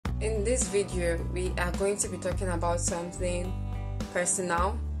In this video, we are going to be talking about something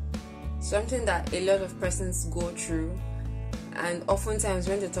personal, something that a lot of persons go through, and oftentimes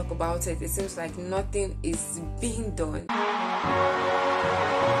when they talk about it, it seems like nothing is being done.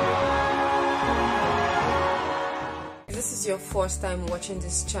 If this is your first time watching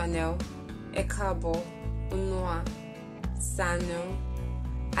this channel, Ekabo, Unua, Sano,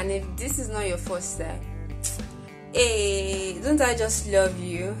 and if this is not your first time, hey, don't I just love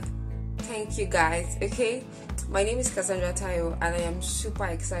you? Thank you guys. Okay, my name is Cassandra Tayo and I am super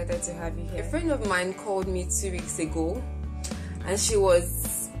excited to have you here. A friend of mine called me 2 weeks ago and she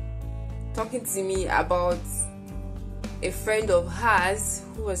was talking to me about a friend of hers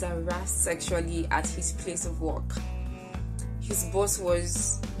who was harassed sexually at his place of work. His boss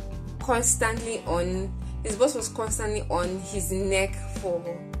was constantly on his neck for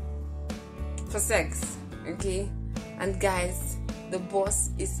sex. Okay, and guys, the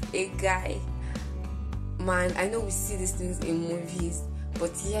boss is a guy. Man, I know we see these things in movies,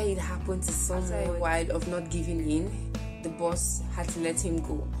 but here it happened to someone. After a while of not giving in, the boss had to let him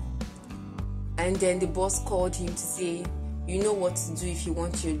go. And then the boss called him to say, you know what to do if you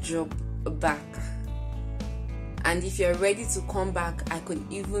want your job back. And if you're ready to come back, I could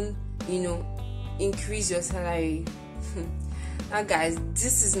even, increase your salary. Now guys,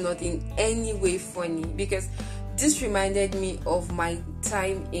 this is not in any way funny, because this reminded me of my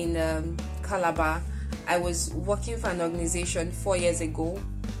time in Calabar. I was working for an organization 4 years ago,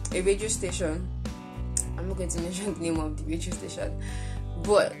 a radio station. I'm not going to mention the name of the radio station,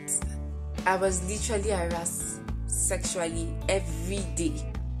 but I was literally harassed sexually every day.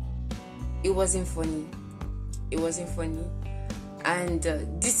 It wasn't funny. And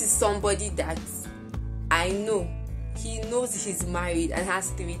this is somebody that I know. He knows he's married and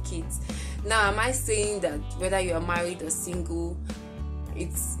has 3 kids. Now, am I saying that whether you are married or single,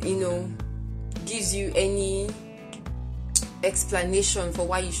 it's, gives you any explanation for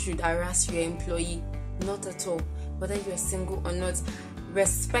why you should harass your employee? Not at all. Whether you are single or not,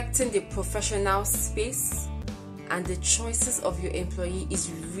 respecting the professional space and the choices of your employee is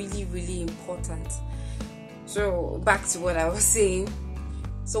really, really important. So, back to what I was saying.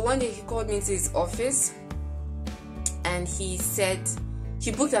 So, one day he called me to his office and he said, he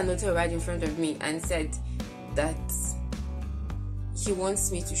booked an hotel right in front of me and said that he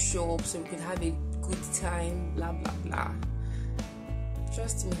wants me to show up so we could have a good time, blah blah blah.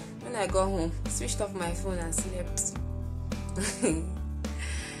 Trust me, when I got home, I switched off my phone and slept.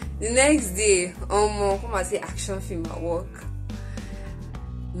 The next day, come and say action film at work.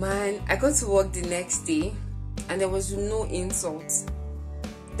 Man, I got to work the next day and there was no insult.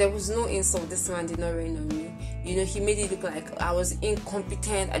 This man did not rain on me. He made it look like I was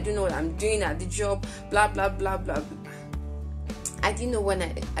incompetent. I don't know what I'm doing at the job. Blah, blah, blah, blah, blah. I didn't know when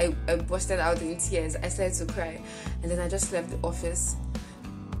I busted out in tears. I started to cry. And then I just left the office.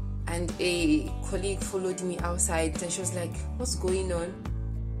 And a colleague followed me outside. And she was like, what's going on?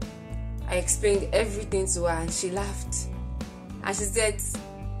 I explained everything to her and she laughed. And she said,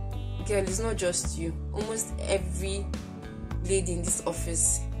 girl, it's not just you. Almost every lady in this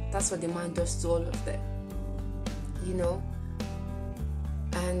office, that's what the man does to all of them.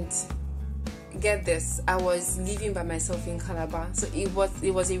 And get this, I was living by myself in Calabar, so it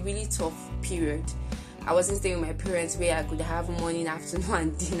was a really tough period. I wasn't staying with my parents where I could have morning, afternoon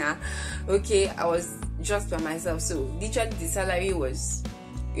and dinner. Okay, I was just by myself, so literally the salary was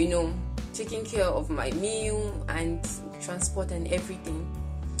taking care of my meal and transport and everything.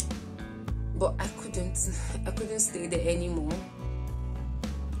 But I couldn't stay there anymore.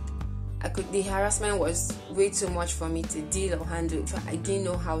 The harassment was way too much for me to deal or handle. I didn't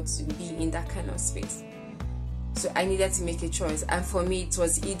know how to be in that kind of space. So I needed to make a choice. And for me, it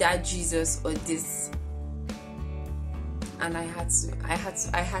was either Jesus or this. And I had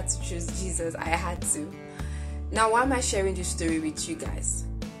to choose Jesus. I had to. Now, why am I sharing this story with you guys?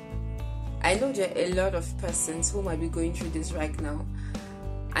 I know there are a lot of persons who might be going through this right now.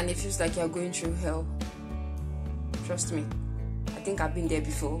 And it feels like you're going through hell. Trust me. I think I've been there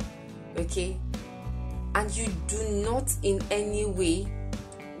before. Okay? And you do not in any way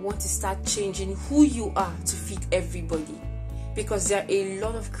want to start changing who you are to fit everybody. Because there are a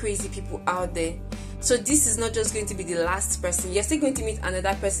lot of crazy people out there. So this is not just going to be the last person. You're still going to meet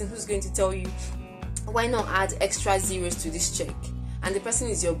another person who's going to tell you, why not add extra zeros to this check? And the person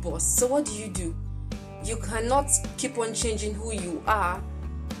is your boss. So what do? You cannot keep on changing who you are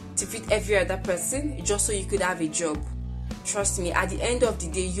to fit every other person just so you could have a job. Trust me, at the end of the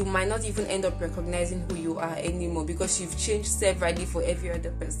day, you might not even end up recognizing who you are anymore because you've changed severally for every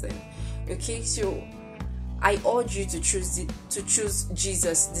other person. Okay, so I urge you to choose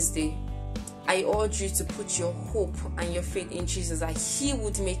Jesus this day. I urge you to put your hope and your faith in Jesus, that He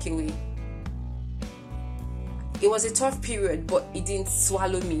would make a way. It was a tough period, but it didn't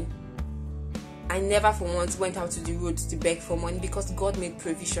swallow me. I never for once went out to the road to beg for money, because God made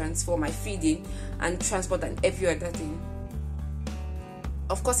provisions for my feeding and transport and every other thing.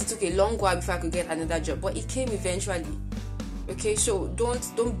 Of course, it took a long while before I could get another job, but it came eventually. Okay, so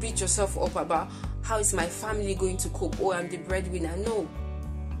don't beat yourself up about how is my family going to cope. Oh, I'm the breadwinner. No,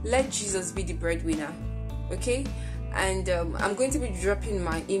 let Jesus be the breadwinner. Okay, and I'm going to be dropping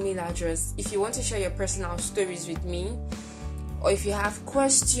my email address if you want to share your personal stories with me, or if you have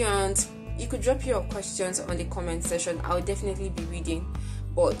questions, you could drop your questions on the comment section. I'll definitely be reading.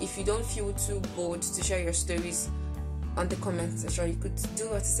 But if you don't feel too bold to share your stories on the comment section, you could do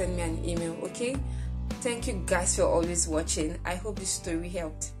what to send me an email. Okay, thank you guys for always watching. I hope this story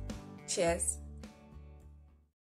helped. Cheers.